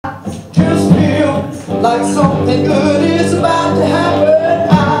like something good is about to happen.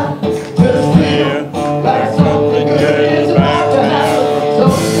 I just feel like something good is about to happen.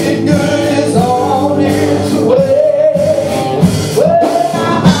 Something good is on its way. Well,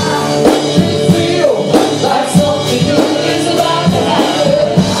 I just feel like something good is about to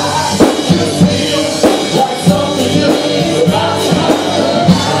happen. I just feel like something good is about to happen.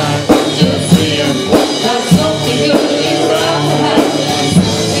 I just feel like something good is about to happen.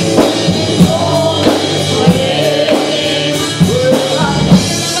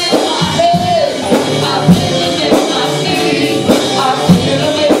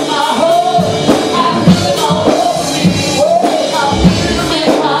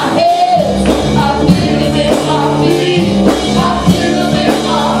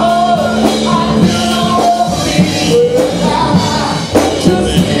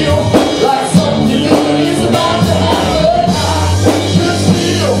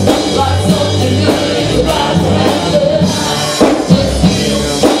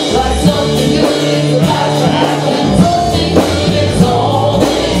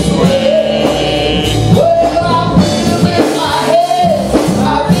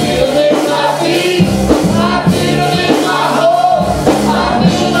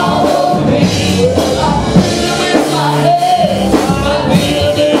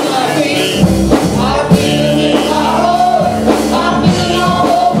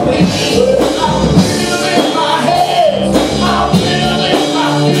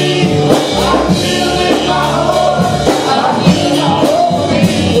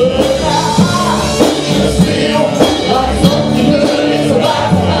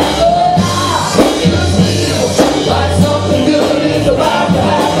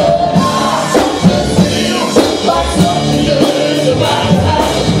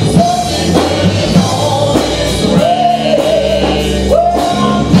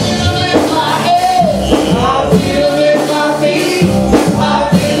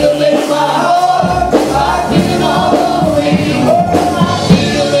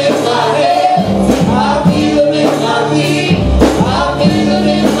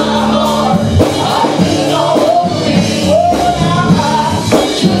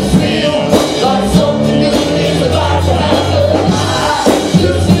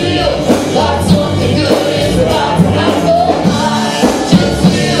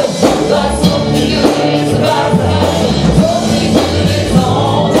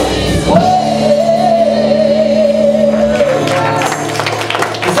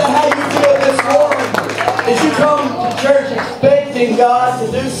 God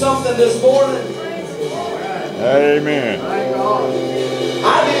to do something this morning? Amen.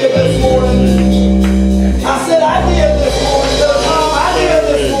 I did this morning. I said I did this morning. Mom, I did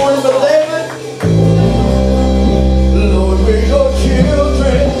this morning, but David, Lord, we're your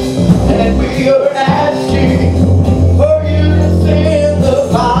children, and we are asking for you to send the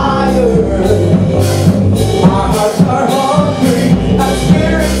fire. Our hearts are hungry, our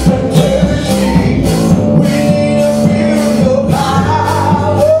spirits are thirsty. We need to feel your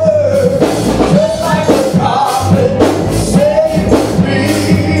power, just like the prophet said it would be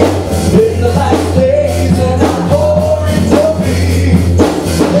in the last days, and I'm pouring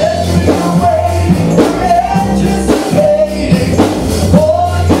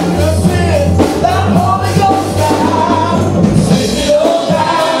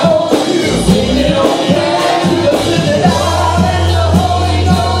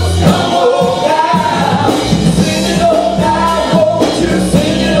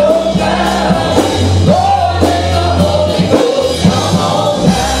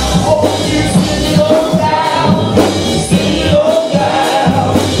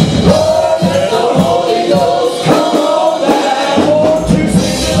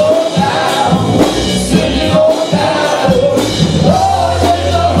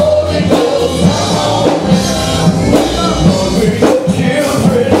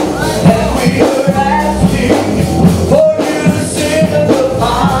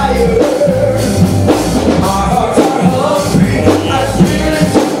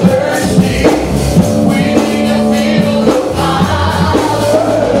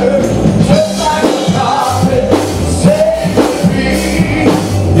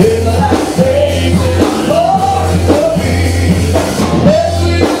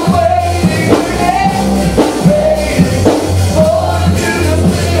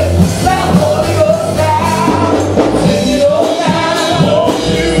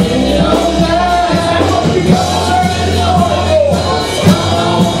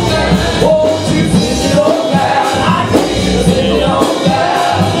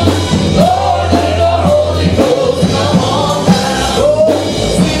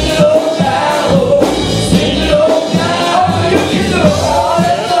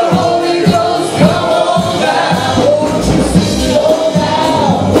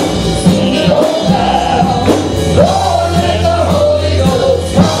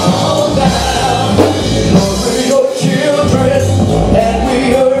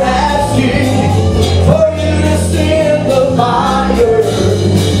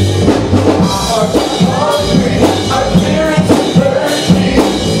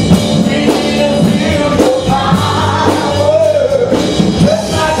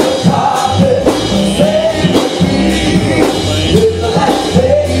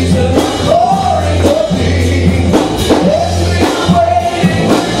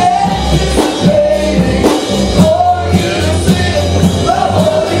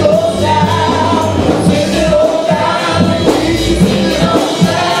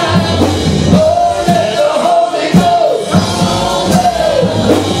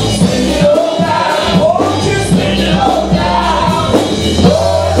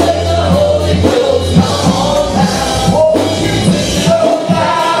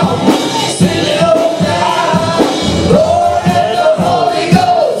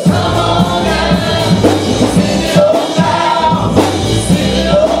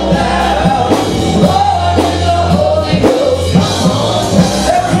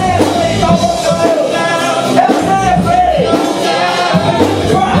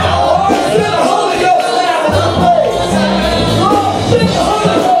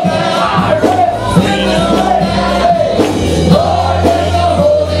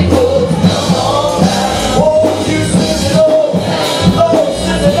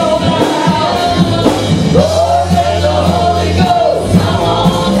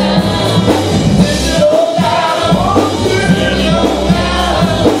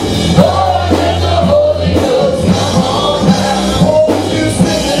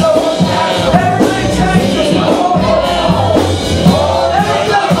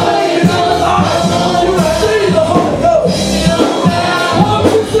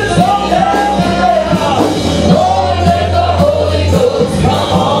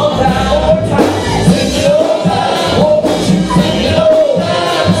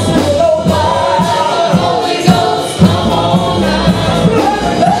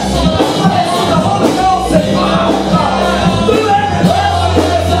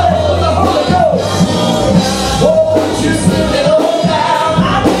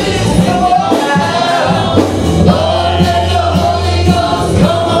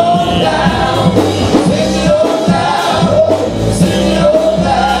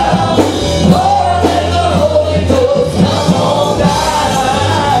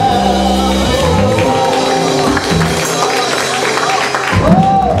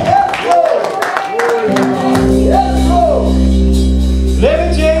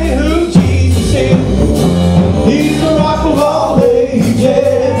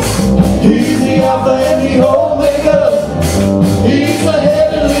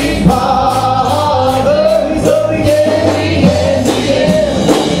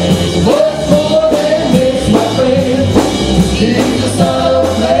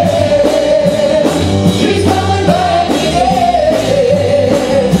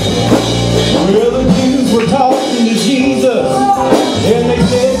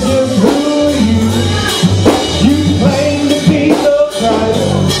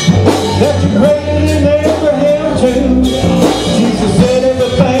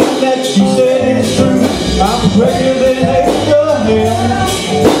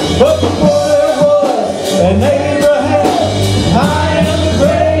But before there was an Abraham, I am the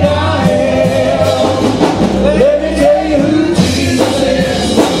great I am. Let me tell you who Jesus is.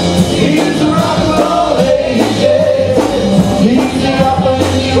 He's the rock of all ages. He's the Alpha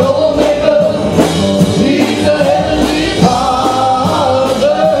and the Omega. He's the heavenly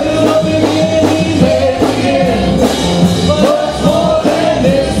Father. He's the beginning and the end. Much more than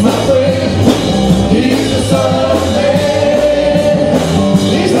this, my friend. He's the Son of Man.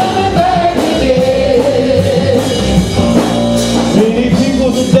 He's coming back again. Many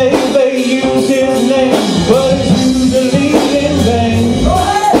people today, they use his name, but it's usually in vain.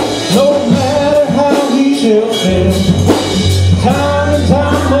 No matter how he shall fail, time and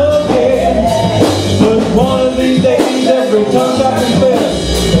time again. But one of these days, every tongue shall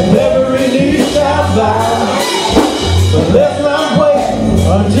confess, and every knee shall bow. But let's not wait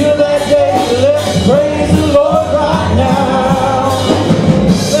until that day. Let's praise the Lord right now.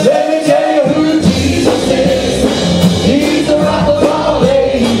 Let me tell you who Jesus is. He's the rock of all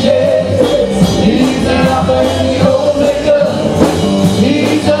ages. He's the Alpha and the Omega.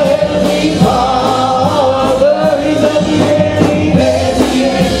 He's the heavenly Father. He's the beginning and the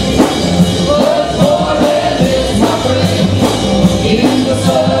end. Much more than this, my friend. He's the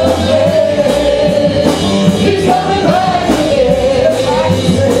Son of Man. He's coming back again.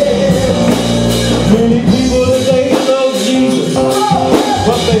 Many people today love Jesus,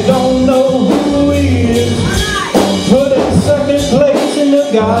 but they don't know who he is. Put in second place in the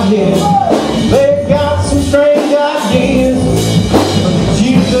Godhead. They've got some strange ideas. But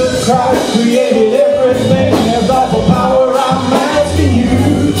Jesus Christ created everything. Has all the power. I'm asking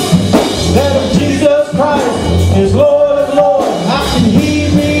you that if Jesus Christ is Lord of Lords, how can he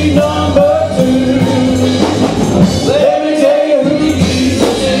be number two? Let me tell you who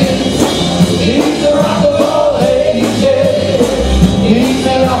Jesus is. He's the rock of all ages. He's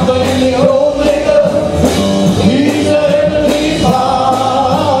the Alpha and the Omega. He's the heavenly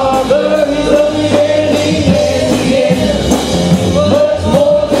Father. He's the beginning and the end. Much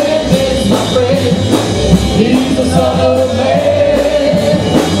more than this, my friend. He's the Son of Man.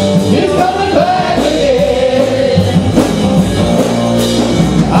 He's coming back again.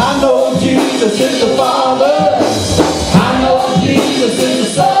 I know Jesus is the Father. I know Jesus is the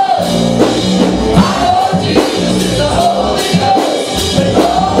Son. I know Jesus is the Holy Ghost. And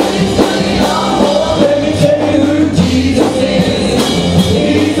all these three are one. Let me tell you who Jesus is.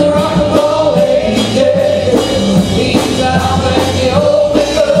 He's the rock of all ages. He's the Alpha and the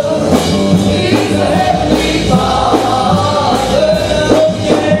Omega. He's the heavenly Father. The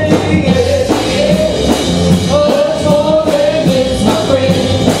beginning and the end. Much more than this, my friend.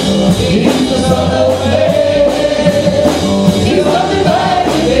 He's the Son of Man. He's coming back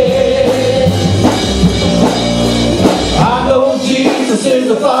again. I know Jesus is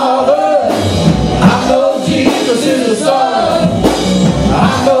the Father. I know Jesus is the Son.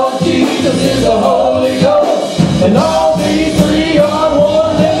 I know Jesus is the Holy Ghost. And all these three are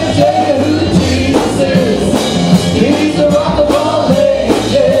one. Let me tell you who Jesus is. He's the rock of all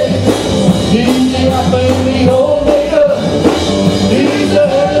ages. He's the Alpha and the Omega. He's the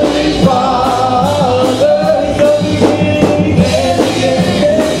heavenly Father. He's the beginning and the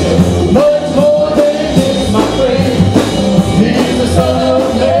end. Much more than this, my friend. He's the Son of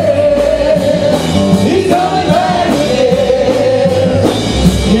Man. He's coming back again.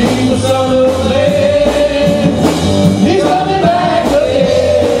 He's the Son of Man. He's coming back again.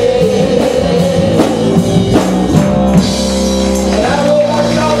 And I know I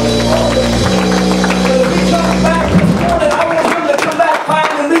know this morning, but if he comes back this morning, I want him to come back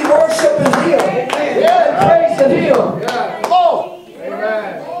finding me worshiping him. Yeah, praising him. Oh,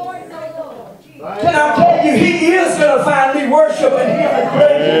 can I tell you, he is going to find me worshiping him and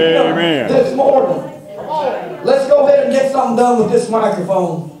praising him this morning. Let's go ahead and get something done with this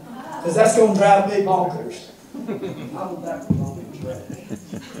microphone, because that's going to drive me bonkers. I want that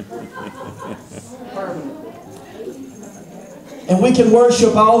permanently. And we can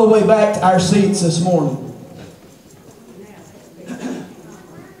worship all the way back to our seats this morning.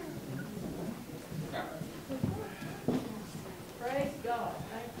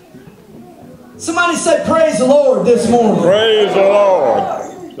 Somebody say praise the Lord this morning. Praise the Lord.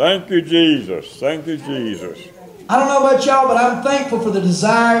 Thank you, Jesus. Thank you, Jesus. I don't know about y'all, but I'm thankful for the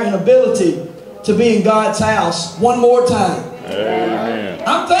desire and ability to be in God's house one more time. Amen.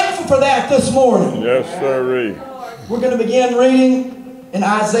 I'm thankful for that this morning. Yes, sirree. We're going to begin reading in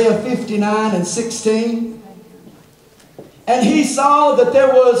Isaiah 59 and 16. And he saw that there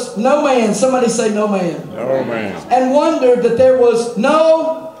was no man. Somebody say no man. No man. And wondered that there was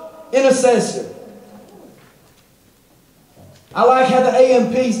no intercessor. I like how the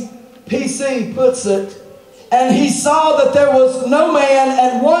INTERCEDE puts it. And he saw that there was no man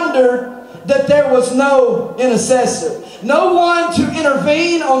and wondered that there was no intercessor. No one to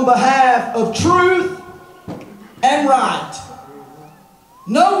intervene on behalf of truth and right.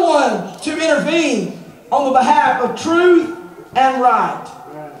 No one to intervene on the behalf of truth and right.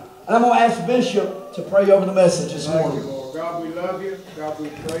 And I'm going to ask Bishop to pray over the message this morning. Thank you, Lord. God, we love you. God, we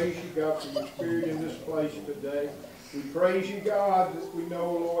praise you, God, for your spirit in this place today. We praise you, God, that we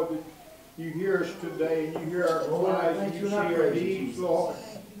know, Lord, that you hear us today, and you hear our cries, and you see our needs, Lord.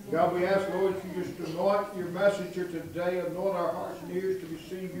 God, we ask, Lord, if you just anoint your messenger today, anoint our hearts and ears to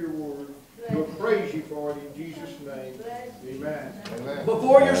receive your word. We'll praise you for it in Jesus' name. Amen. Amen.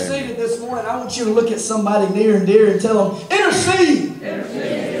 Before you're seated this morning, I want you to look at somebody near and dear and tell them, intercede!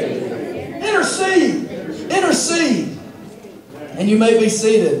 Intercede! Intercede! Intercede! And you may be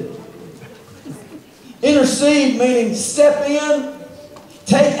seated. Intercede meaning step in,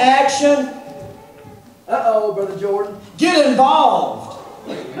 take action. Uh-oh, Brother Jordan. Get involved.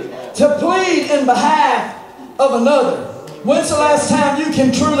 To plead in behalf of another. When's the last time you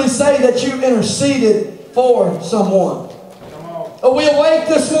can truly say that you interceded for someone? Are we awake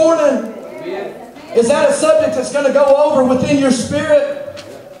this morning? Is that a subject that's going to go over within your spirit?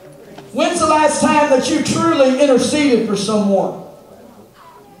 When's the last time that you truly interceded for someone?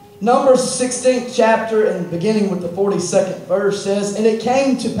 Numbers 16th chapter and beginning with the 42nd verse says, And it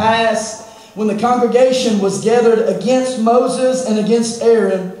came to pass when the congregation was gathered against Moses and against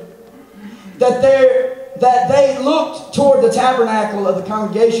Aaron, that they looked toward the tabernacle of the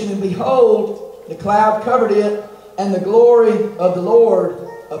congregation, and behold, the cloud covered it, and the glory of the Lord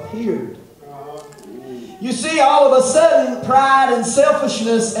appeared. You see, all of a sudden, pride and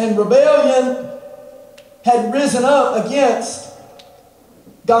selfishness and rebellion had risen up against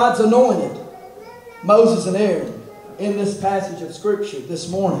God's anointed, Moses and Aaron, in this passage of Scripture this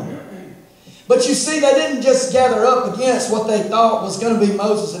morning. But you see, they didn't just gather up against what they thought was going to be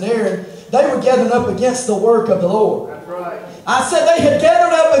Moses and Aaron. They were gathering up against the work of the Lord. That's right. I said they had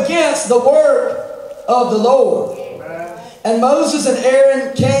gathered up against the work of the Lord. And Moses and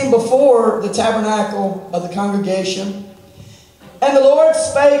Aaron came before the tabernacle of the congregation. And the Lord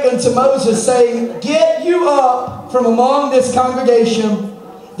spake unto Moses, saying, Get you up from among this congregation,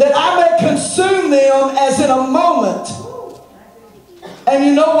 that I may consume them as in a moment. And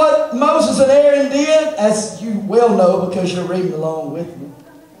you know what Moses and Aaron did? As you well know because you're reading along with me.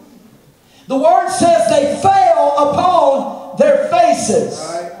 The Word says they fell upon their faces.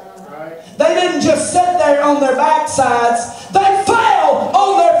 They didn't just sit there on their backsides. They fell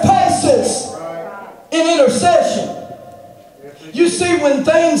on their faces in intercession. You see, when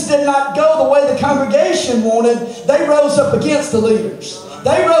things did not go the way the congregation wanted, they rose up against the leaders.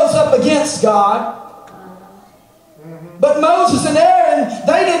 They rose up against God. But Moses and Aaron,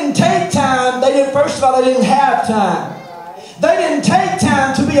 they didn't take time. First of all, they didn't have time. They didn't take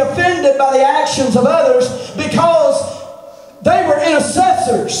time to be offended by the actions of others because they were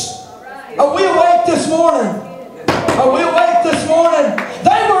intercessors. Are we awake this morning? Are we awake this morning?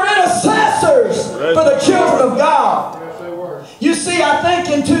 They were intercessors for the children of God. You see, I think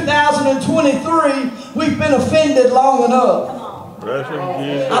in 2023, we've been offended long enough.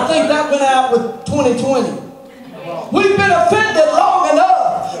 I think that went out with 2020. We've been offended long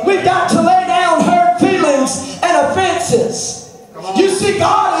enough. We've got to lay down hurt feelings and offenses. You see,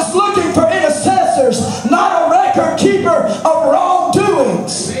 God is looking for intercessors, not a record keeper of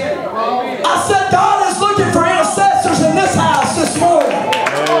wrongdoings. I said God is looking for intercessors in this house this morning.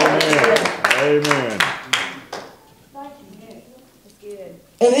 Amen.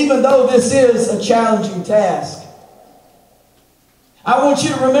 And even though this is a challenging task, I want you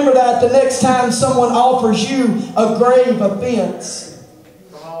to remember that the next time someone offers you a grave offense.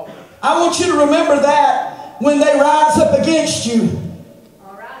 I want you to remember that when they rise up against you.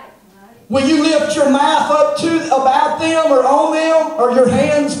 Will you lift your mouth up about them or on them, or your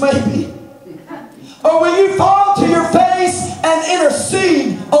hands maybe? Or will you fall to your face and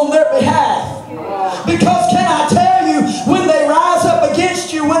intercede on their behalf? Because can I tell you, when they rise up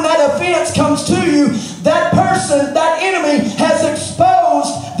against you, when that offense comes to you, that person, that enemy has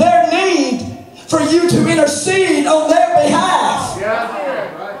exposed their need for you to intercede on their behalf.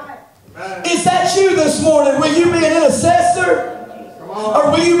 Is that you this morning? Will you be an intercessor?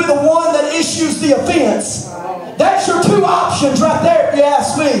 Or will you be the one that issues the offense? That's your two options right there, if you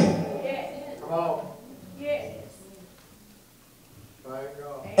ask me.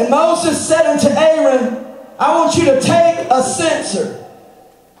 And Moses said unto Aaron, I want you to take a censer.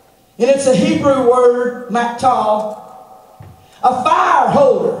 And it's a Hebrew word, maktal, a fire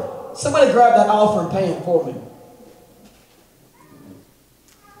holder. Somebody grab that offering pan for me.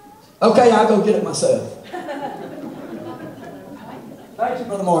 Okay, I'll go get it myself. Thank you,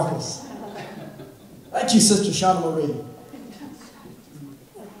 Brother Marcus. Thank you, Sister Shauna Marie.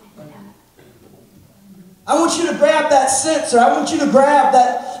 I want you to grab that censer. I want you to grab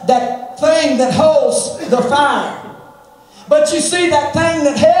that thing that holds the fire. But you see, that thing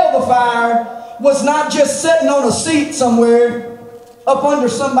that held the fire was not just sitting on a seat somewhere up under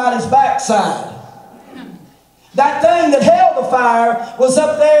somebody's backside. That thing that held the fire was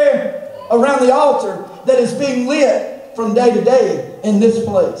up there around the altar that is being lit from day to day in this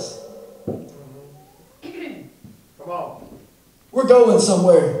place. Come on. We're going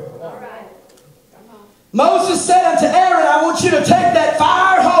somewhere. Moses said unto Aaron, I want you to take that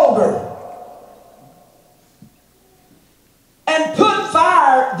fire holder and put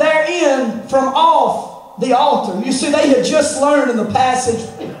fire therein from off the altar. You see, they had just learned in the passage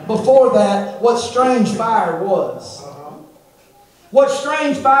before that what strange fire was. What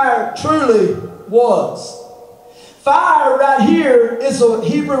strange fire truly was. Fire right here is a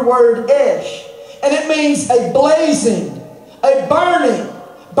Hebrew word esh, and it means a blazing, a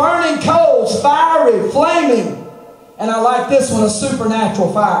burning coals, fiery, flaming. And I like this one, a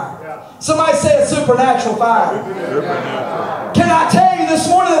supernatural fire. Yeah. Somebody say a supernatural fire. Supernatural. Can I tell you this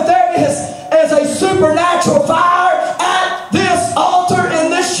morning that there is a supernatural fire at this altar in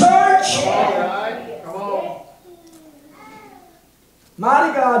this church? Come on.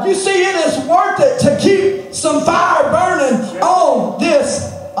 Mighty God. You see, it is worth it to keep some fire burning on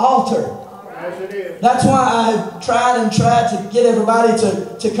this altar. That's why I tried to get everybody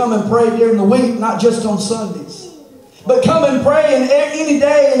to come and pray during the week, not just on Sundays. But come and pray in any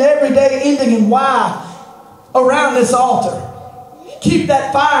day and every day, ending in Y, around this altar. Keep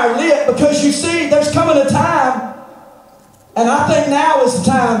that fire lit, because you see, there's coming a time, and I think now is the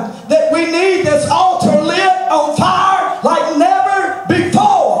time, that we need this altar lit on fire like never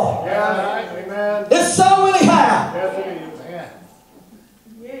before. Yeah, amen. It's so anyhow. Yes, it is.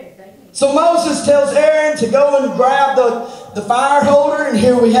 So Moses tells Aaron to go and grab the fire holder, and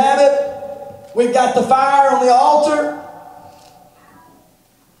here we have it. We've got the fire on the altar.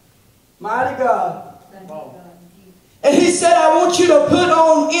 Mighty God. And he said, I want you to put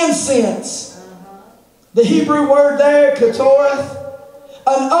on incense. The Hebrew word there, ketoreth,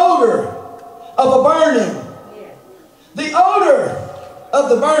 an odor of a burning. The odor of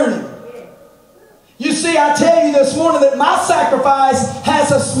the burning. You see, I tell you this morning that my sacrifice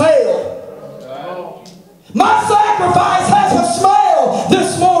has a smell. My sacrifice has a smell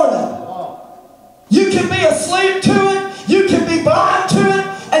this morning. You can be asleep to it, you can be blind to it,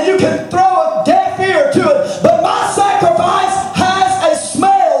 and you can throw a deaf ear to it, but my sacrifice has a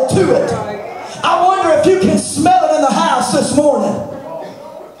smell to it. I wonder if you can smell it in the house this morning.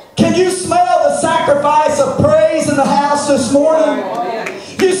 Can you smell the sacrifice of praise in the house this morning?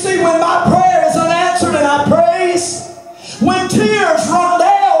 You see, when my prayer is unanswered and I praise, when tears run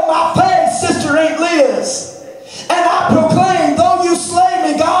down my face, Sister Aunt Liz, and I proclaim, though you slay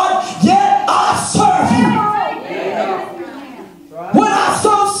me, God, yet I serve you. When I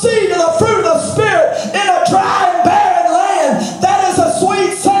sow seed of the fruit of the Spirit in a dry and barren land, that is a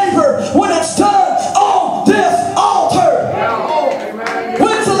sweet savor when it's done on this altar.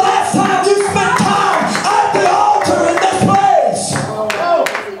 When's the last time you spent time at the altar in this place?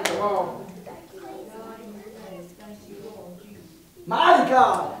 Mighty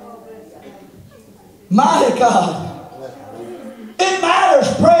God. Mighty God. It matters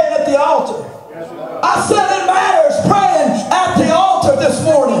praying at the altar. I said it matters praying at the altar this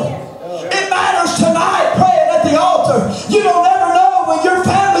morning. It matters tonight praying at the altar. You don't ever know when your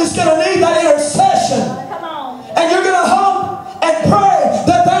family's going to need that intercession. And you're going to hope and pray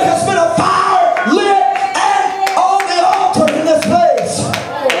that there has been a fire lit and on the altar in this place.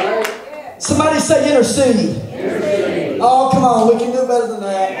 Somebody say intercede. Oh, come on. We can do better than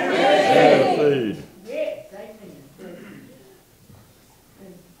that. Intercede.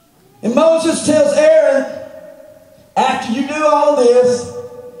 And Moses tells Aaron, after you do all this,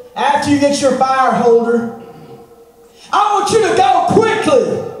 after you get your fire holder, I want you to go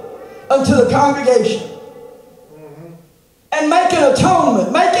quickly unto the congregation and make an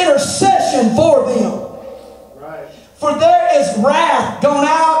atonement, make intercession for them. Right. For there is wrath gone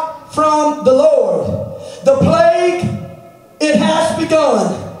out from the Lord. The plague, it has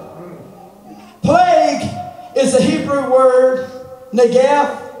begun. Plague is a Hebrew word,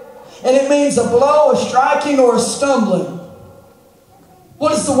 negef, and it means a blow, a striking, or a stumbling. What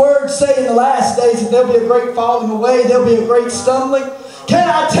does the word say in the last days? That there'll be a great falling away, there'll be a great stumbling. Can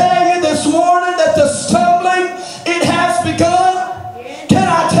I tell you this morning that the stumbling, it has begun? Can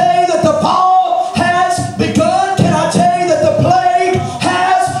I tell you that the fall has begun? Can I tell you that the plague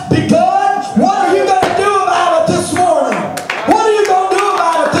has begun?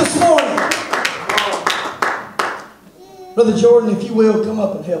 Brother Jordan, if you will, come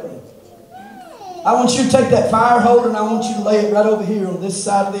up and help me. I want you to take that fire holder and I want you to lay it right over here on this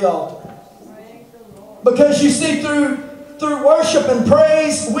side of the altar. Because you see, through worship and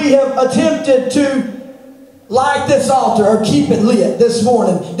praise, we have attempted to light this altar or keep it lit this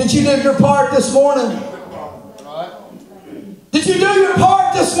morning. Did you do your part this morning? Did you do your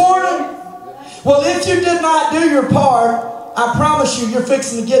part this morning? Well, if you did not do your part, I promise you, you're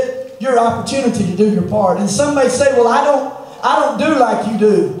fixing to get your opportunity to do your part. And some may say, well, I don't do like you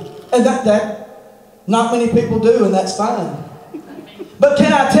do. And that not many people do, and that's fine. But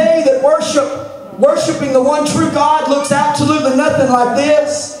can I tell you that worshiping the one true God looks absolutely nothing like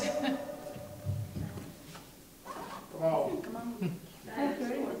this?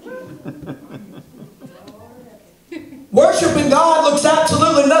 Worshiping God looks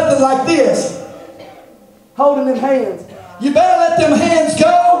absolutely nothing like this. Holding them hands. You better let them hands go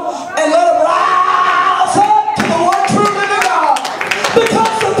and let them rise up to the one true living God.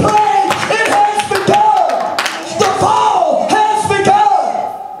 Because the praise, it has begun. The fall has begun.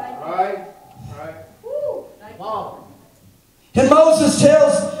 Right. And Moses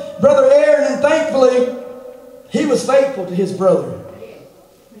tells Brother Aaron, and thankfully, he was faithful to his brother.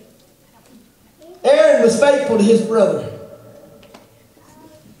 Aaron was faithful to his brother.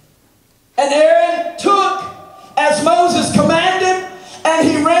 And Aaron took as Moses commanded, and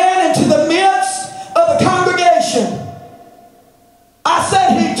he ran into the midst of the congregation. I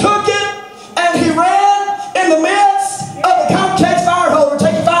said he took it, and he ran in the midst of the congregation. Take his fire holder.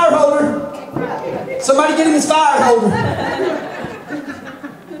 Take your fire holder. Somebody get him his fire holder.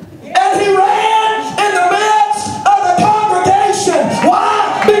 And he ran in the midst of the congregation.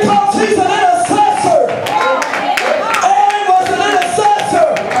 Why? Because he's an intercessor. Aaron was an intercessor.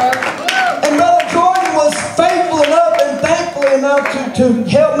 And Brother Jordan was faithful enough and thankful enough to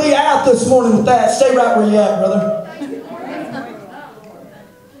help me out this morning with that. Stay right where you at, brother.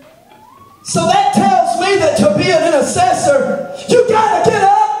 So that tells me that to be an intercessor, you got to get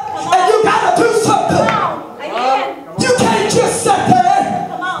up and you got to do something. You can't just sit there.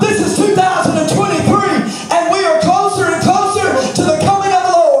 This is 2023 and we are closer and closer to the coming of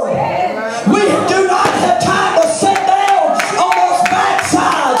the Lord. We do not have time to sit down on those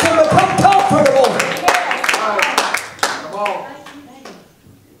backsides and become comfortable.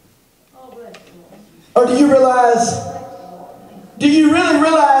 Or do you really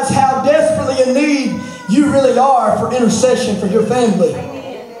realize how desperately in need you really are for intercession for your family?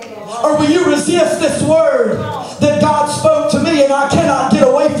 Or will you resist this word that God spoke to me and I cannot get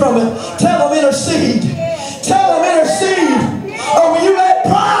away from it? Tell them intercede. Tell them intercede. Or will you let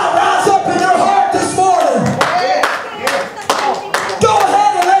pride rise up in your heart this morning? Go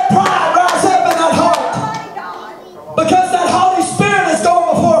ahead and let pride rise up in that heart. Because that Holy Spirit is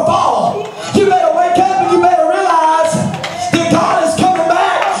going before a fall. You better wake up and you better realize that God is coming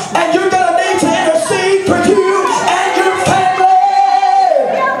back and you're going to need to intercede for you and your family.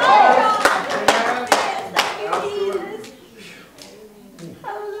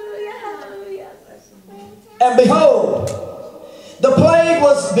 And behold, the plague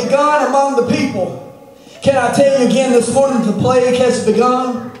was begun among the people. Can I tell you again this morning, the plague has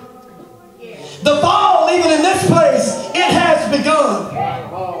begun? The fall, even in this place, it has begun.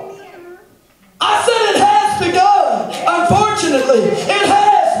 I said it has begun. Unfortunately, it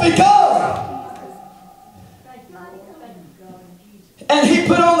has begun. And he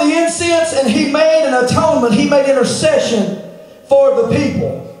put on the incense and he made an atonement. He made intercession for the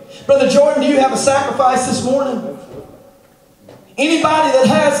people. Brother Jordan, do you have a sacrifice this morning? Anybody that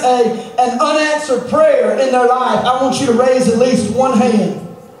has an unanswered prayer in their life, I want you to raise at least one hand.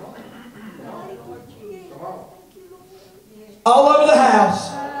 All over the house.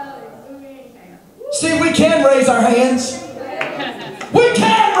 See, we can raise our hands. We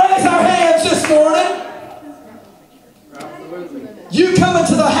can raise our hands this morning. You come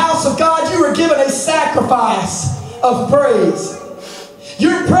into the house of God, you are given a sacrifice of praise.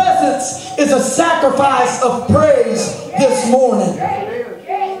 Your presence is a sacrifice of praise this morning.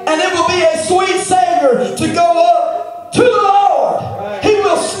 And it will be a sweet savor to go up to the Lord. He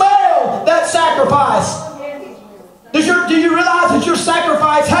will smell that sacrifice. Do you realize that your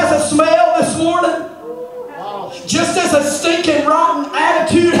sacrifice has a smell this morning? Just as a stinking, rotten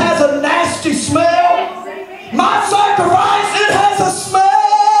attitude has a nasty smell, my sacrifice, it has a smell.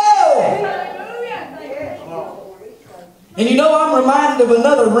 And you know, I'm reminded of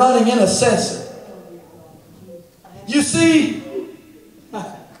another running intercessor. You see,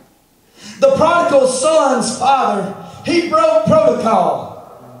 the prodigal son's father, he broke protocol.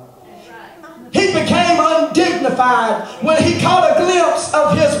 He became undignified when he caught a glimpse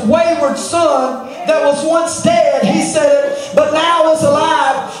of his wayward son that was once dead, he said it, but now is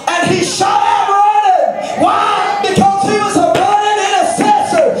alive. And he shot out running. Why? Because he was a running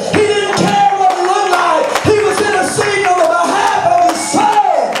intercessor. He didn't care what he looked like. He was interceding on the behalf of his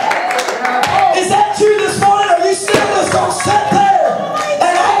son. Is that you this morning? Or are you still just going to sit there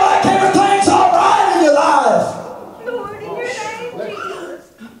and act like everything's all right in your life? Lord, in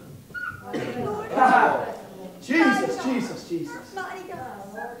your name, Jesus. Jesus, Jesus. Mighty God.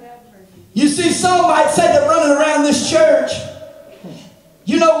 You see, some might say that running around this church,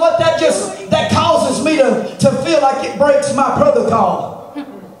 you know what, that causes me to feel like it breaks my protocol.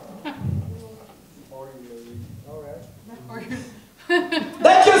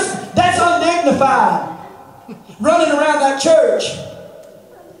 That's undignified. Running around that church.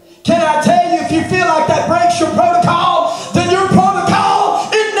 Can I tell you, if you feel like that breaks your protocol, then your protocol,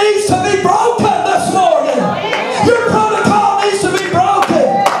 it needs to be broken this morning. Your protocol needs to be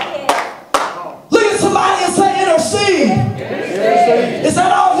broken. Look at somebody and say, intercede. Is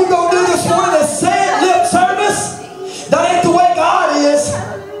that all you're going to do this morning, is say it lip service? That ain't the way God is.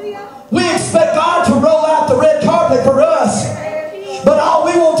 We expect God to roll out the red carpet for us. But all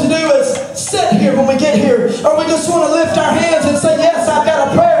we want to do is sit here when we get here. Or we just want to lift our hands and say, yes, I've got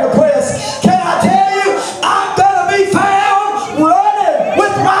a prayer request. Can I tell you, I'm going to be found running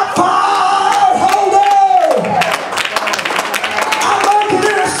with my fire holder. I'm making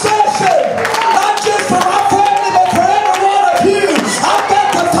intercession, not just for my family, but for every one of you. I've got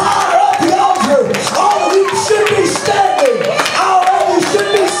the fire up the altar. All of you should be standing. All of you should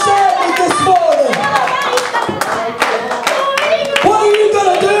be standing this morning. What are you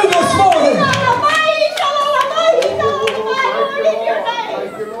going to do this morning?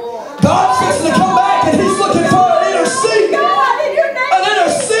 God's fixing to come back and He's looking for an interceding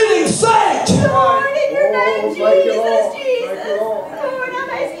saint. Lord, in your name, Jesus. Lord, I'm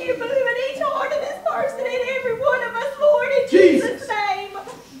asking you to move in each heart of this person and every one of us, Lord, in Jesus' name.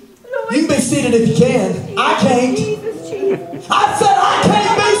 Lord, You can be seated if you can. I can't. Jesus. I said I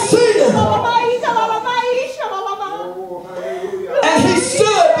can't be seated. And He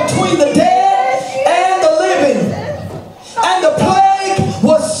stood between the dead and the living. And the plague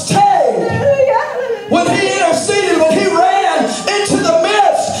was stayed. When He interceded, when He ran into the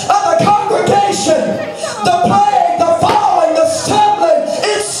midst of the congregation, the plague, the falling, the stumbling,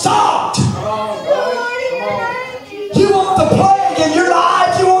 it stopped. You want the plague in your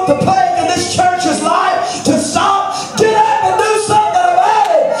life? You want the plague in this church's life to stop? Get up and do something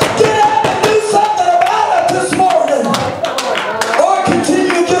about it. Get up and do something about it this morning. Or continue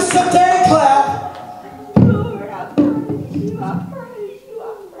to just sit there and clap. Lord, I praise you. I praise you. I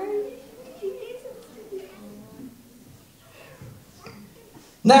praise you, Jesus.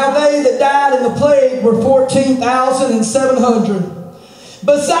 Now they that died in the plague were 14,700.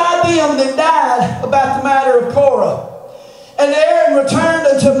 Beside them that died about the matter of Korah. And Aaron returned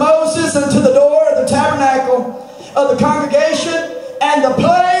unto Moses unto the door of the tabernacle of the congregation, and the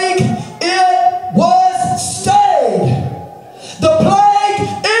plague, it was stayed. The plague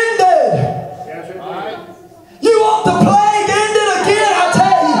ended. You want the plague ended again? I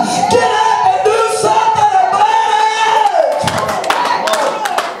tell you, get up and do something about it.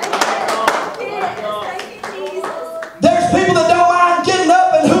 There's people that don't mind getting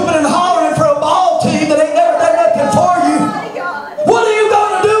up and hooping and hollering for a ball team that ain't never done nothing for you. What are you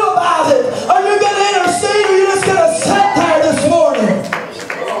going to do about it? Are you going to intercede, or are you just going to sit there this morning?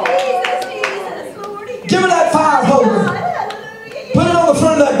 Give her that fire holder. Put it on the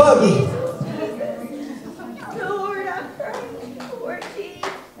front of that buggy. Lord, I praise you, Lord Jesus.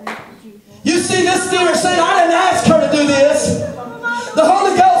 You see, this dear saint, I didn't ask her to do this. The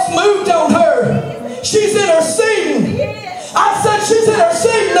Holy Ghost moved on her. She's interceding. I said she's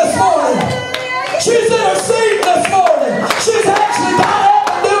interceding this morning. She's interceding this morning. She's actually got up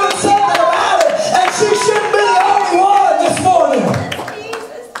and doing something about it. And she shouldn't be the only one this morning.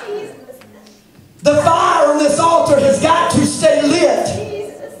 Jesus. The fire on this altar has got to stay lit.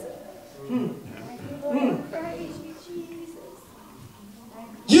 Jesus. Lord, praise you, Jesus.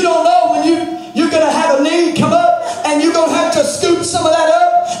 You don't know when you're going to have a need come up, and you're going to have to scoop some of that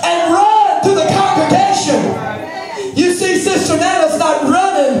up and run to the congregation. You see, Sister Nana's not running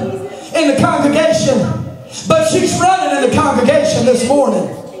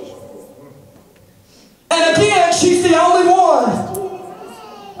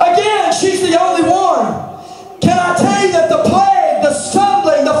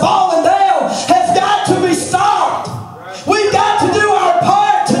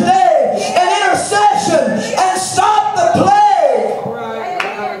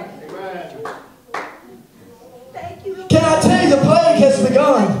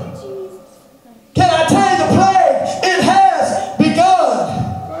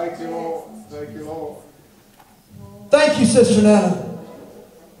Sister Nana,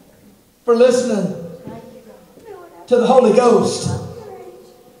 for listening to the Holy Ghost.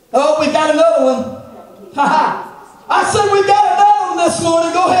 Oh, we got another one. Ha ha. I said we got another one this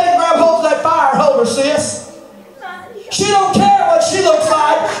morning. Go ahead and grab hold of that fire holder, sis. She don't care what she looks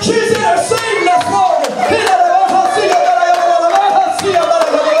like. She's interceding this morning.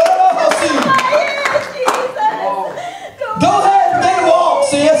 Go ahead and begin to walk,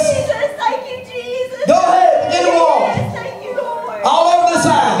 sis. Go ahead and begin to walk. All over this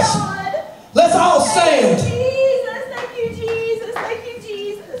house. Let's all stand.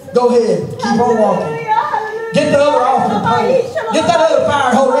 Go ahead. Keep on walking. Get the other offering plate. Get that other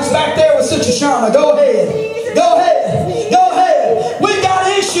fire holder. It's back there with Sister Shauna. Go ahead. Go ahead. Go ahead. We got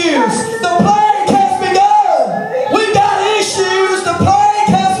issues. The plague has begun. We got issues. The plague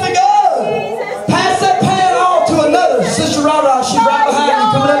has begun. Pass that pan on to another. Sister Rara, she's right behind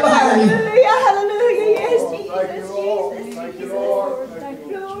you. Coming up behind you. Hallelujah. Yes, Jesus. Thank you, Lord. Thank you, Lord. Thank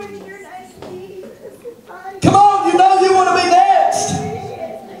you, Lord. Come on. You know you want to be next.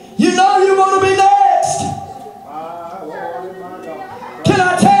 You know you want to be next. Can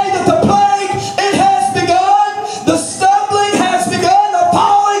I tell you that the plague, it has begun? The stumbling has begun. The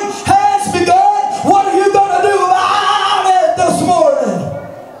falling has begun. What are you going to do about it this morning?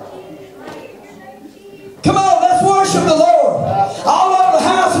 Come on, let's worship the Lord. All over the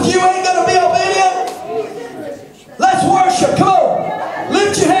house, if you ain't going to be obedient, let's worship. Come on.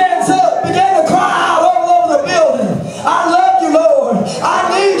 Lift your hands up. Begin to cry out all over the building. I love you, Lord. I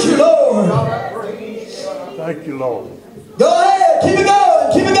need you, Lord. Thank you, Lord. Go ahead. Keep it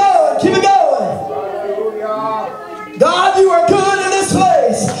going. Keep it going. Keep it going. God, you are good in this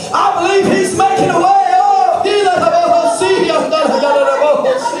place. I believe He's making a way. Oh,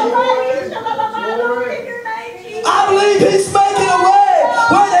 I believe He's making a way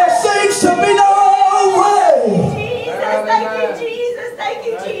where there seems to be no way.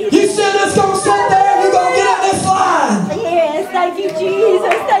 You said it's going to sit there. You're going to get in this line. Yes, thank you,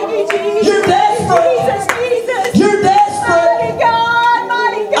 Jesus. Thank you, Jesus. You're desperate. Jesus. You're desperate. Mighty God,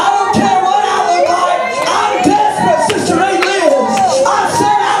 mighty God. I don't care what I look like. I'm desperate, Sister Ray lives. I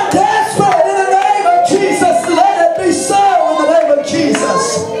said I'm desperate in the name of Jesus. Let it be so in the name of Jesus.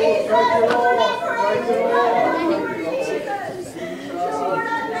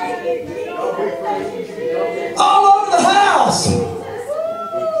 All over the house.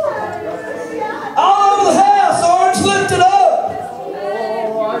 All over the house. Arms lifted up.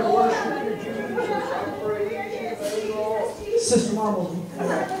 Sister Mama.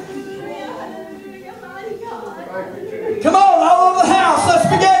 Come on, all over the house. Let's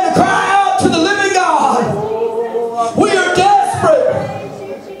begin to cry out to the living God. We are desperate.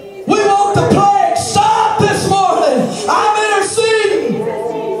 We want the plague stopped this morning. I'm interceding.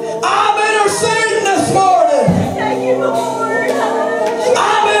 I'm interceding this morning.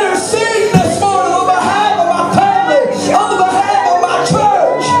 I'm interceding this morning on behalf of my family, on behalf of my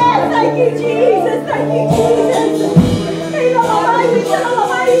church. Thank you, Jesus. Thank you, Jesus.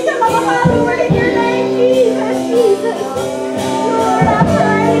 Lord, in your name, Jesus, Jesus. Lord, I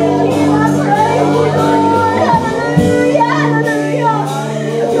praise you. I praise you, Lord. Hallelujah, hallelujah.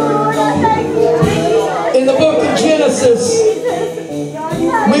 Lord, I thank you, Jesus. In the book of Genesis,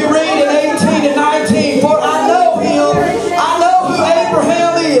 we read in 18 and 19, for I know him, I know who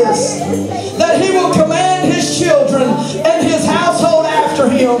Abraham is, that he will command his children and his household after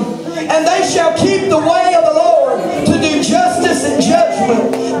him, and they shall keep the way of the Lord to do justice and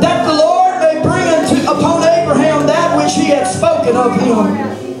judgment, that the Lord may bring upon Abraham that which he had spoken of him.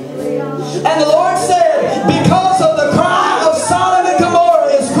 And the Lord said, because of the cry of Sodom and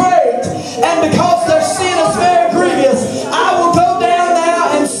Gomorrah is great, and because their sin is very grievous, I will go down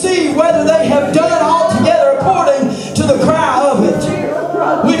now and see whether they have done altogether according to the cry of it,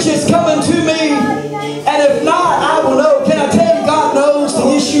 which is coming to me. And if not, I will know. Can I tell you, God knows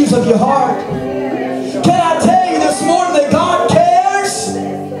the issues of your heart? Can I tell you this morning that God cares?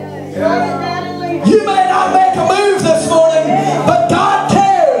 You may not make a move this morning, but God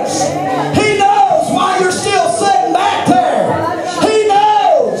cares. He knows why you're still sitting back there. He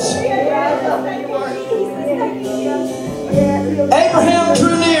knows. Abraham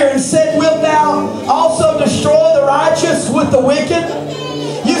drew near and said, wilt thou also destroy the righteous with the wicked?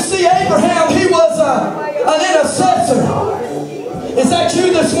 You see, Abraham, he was an intercessor. Is that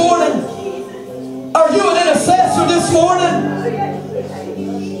you this morning? Are you an intercessor this morning?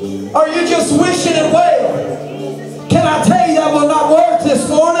 Are you just wishing it well? Can I tell you that will not work this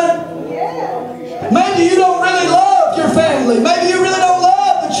morning? Maybe you don't really love your family. Maybe you really don't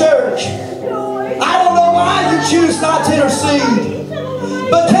love the church. I don't know why you choose not to intercede.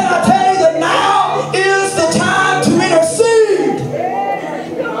 But can I tell you that now is the time to intercede?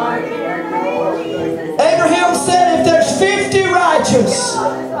 righteous,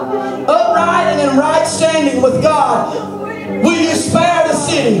 upright and in right standing with God, will you spare the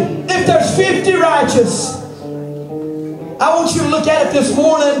city? If there's 50 righteous, I want you to look at it this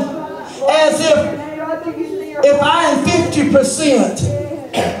morning as if I am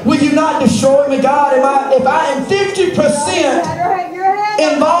 50%, will you not destroy me, God? If I am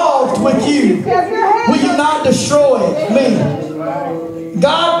 50% involved with you, will you not destroy me?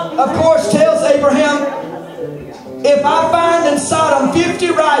 God, of course, tells Abraham, if I find in Sodom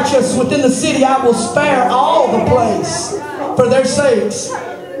 50 righteous within the city, I will spare all the place for their sakes.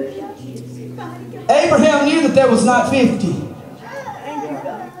 Abraham knew that there was not 50.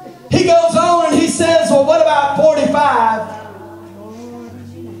 He goes on and he says, well, what about 45?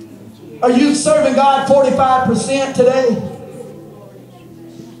 Are you serving God 45% today?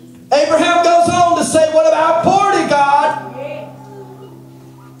 Abraham goes on to say, what about 40, God?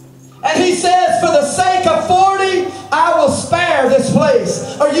 And he says, for the sake of 40, I will spare this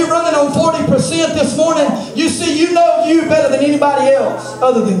place. Are you running on 40% this morning? You see, you know you better than anybody else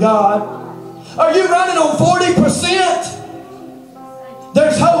other than God. Are you running on 40%?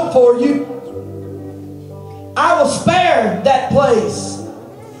 There's hope for you. I will spare that place.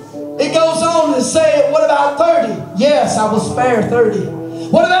 It goes on to say, what about 30? Yes, I will spare 30.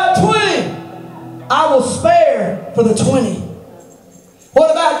 What about 20? I will spare for the 20. What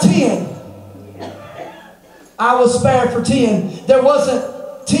about 10? I will spare for 10. There wasn't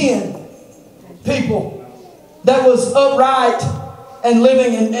 10 people that was upright and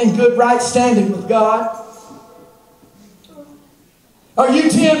living in good right standing with God. Are you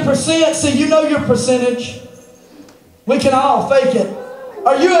 10%? See, you know your percentage. We can all fake it.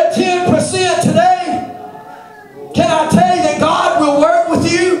 Are you at 10% today? Can I tell you that God will work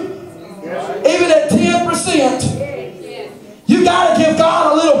with you? Even at 10%. You got to give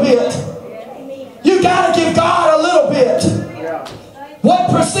God a little bit. You got to give God a little bit.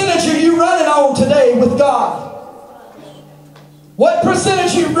 What percentage are you running on today with God? What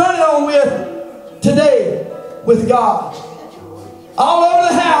percentage are you running on with today with God? All over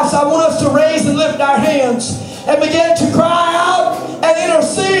the house, I want us to raise and lift our hands and begin to cry out and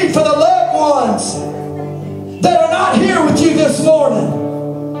intercede for the loved ones that are not here with you this morning.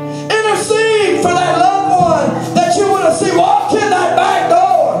 Intercede for that loved one that you want to see walk in that back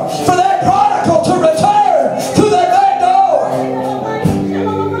door, for that prodigal to return through that back door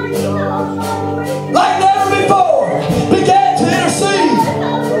like never before. Begin to intercede.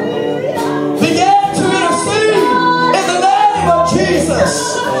 Begin to intercede in the name of Jesus.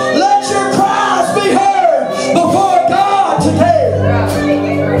 Let your cries be heard before God today.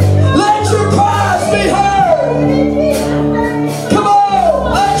 Let your cries be heard. Come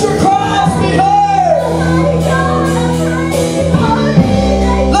on, let your cries be heard.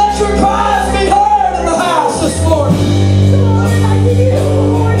 Let your cries be heard in the house this morning.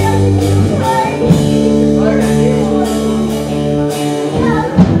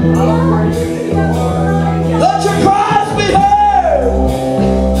 Let your cries be heard.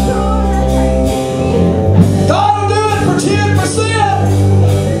 God will do it for 10%.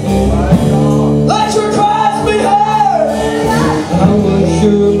 Let your cries be heard. I was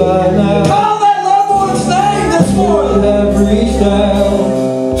sure by now Call that loved one's name this I morning. have reached out,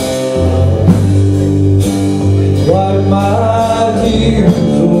 wipe my tears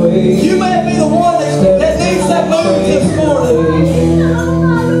away. You may be the one that needs that move this morning.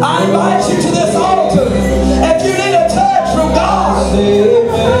 I invite you to this altar. If you need a touch from God, Say, I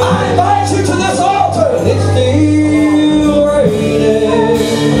invite you to this altar. it's still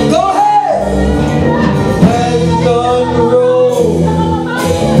raining. Go ahead. As thunder rolls, I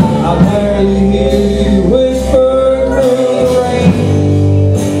barely hear you whisper through the rain.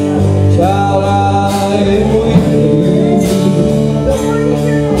 Child, I am with you.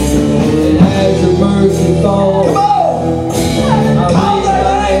 And as your mercy falls, Come on. Call their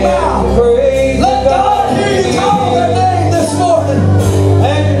name out. praise Let God hear you call their name this morning.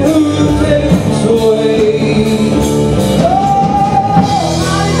 and who takes away.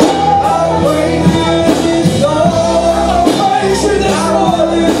 I praise you in this song. Praise you this I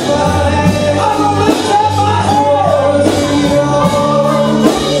morning. lift my hands. I'm going to lift up my hands.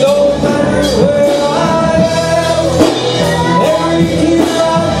 No matter where I am, every tear I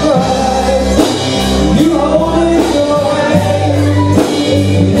cry, you hold in your hand.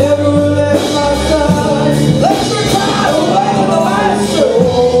 You never left my side. Let your cries awaken the Master.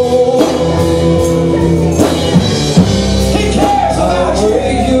 He cares I about you.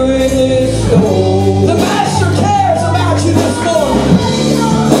 praise you in this storm. The Master cares about you this morning.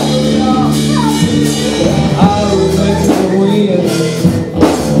 I remember when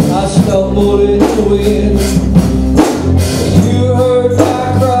I stumbled in the wind. You heard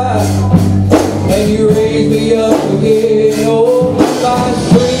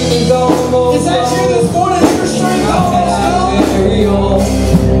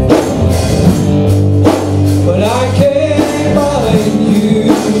But I can't